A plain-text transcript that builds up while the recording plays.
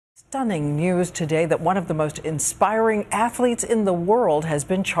Stunning news today that one of the most inspiring athletes in the world has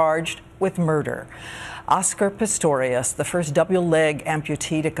been charged with murder. Oscar Pistorius, the first double-leg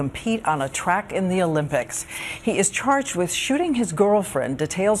amputee to compete on a track in the Olympics. He is charged with shooting his girlfriend.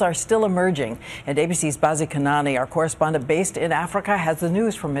 Details are still emerging. And ABC's Bazi Kanani, our correspondent based in Africa, has the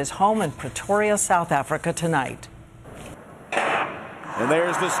news from his home in Pretoria, South Africa tonight. And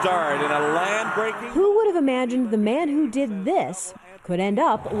there's the start in a land-breaking... Who would have imagined the man who did this could end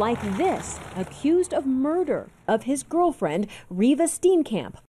up like this, accused of murder of his girlfriend, Riva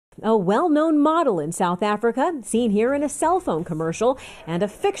Steenkamp, a well-known model in South Africa, seen here in a cell phone commercial and a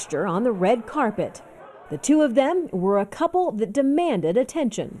fixture on the red carpet. The two of them were a couple that demanded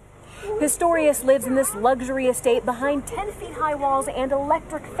attention. Pistorius lives in this luxury estate behind 10-feet-high walls and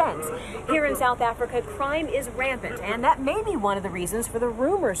electric fence. Here in South Africa, crime is rampant, and that may be one of the reasons for the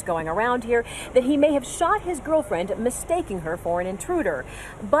rumors going around here that he may have shot his girlfriend, mistaking her for an intruder.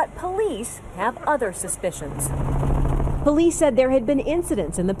 But police have other suspicions. Police said there had been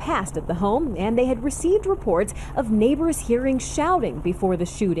incidents in the past at the home, and they had received reports of neighbors hearing shouting before the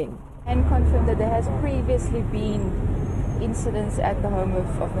shooting. And confirmed that there has previously been incidents at the home of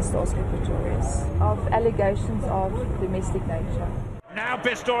Mr. Oscar Pistorius of allegations of domestic nature. Now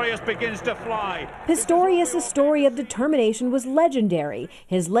Pistorius begins to fly. Pistorius' story of determination was legendary.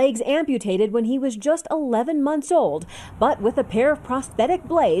 His legs amputated when he was just 11 months old, but with a pair of prosthetic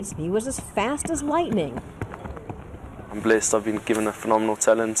blades, he was as fast as lightning. I'm blessed. I've been given a phenomenal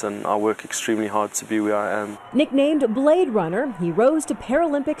talent and I work extremely hard to be where I am. Nicknamed Blade Runner, he rose to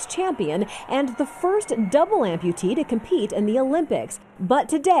Paralympics champion and the first double amputee to compete in the Olympics. But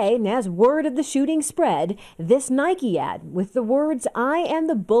today, as word of the shooting spread, this Nike ad with the words "I am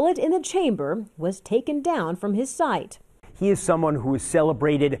the bullet in the chamber" was taken down from his site. He is someone who is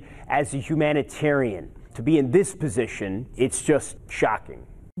celebrated as a humanitarian. To be in this position, it's just shocking.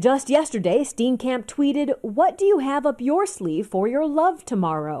 Just yesterday, Steenkamp tweeted, "What do you have up your sleeve for your love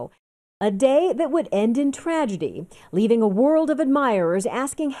tomorrow?" A day that would end in tragedy, leaving a world of admirers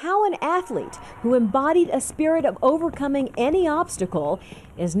asking how an athlete who embodied a spirit of overcoming any obstacle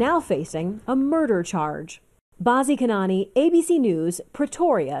is now facing a murder charge. Bazi Kanani, ABC News,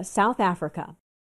 Pretoria, South Africa.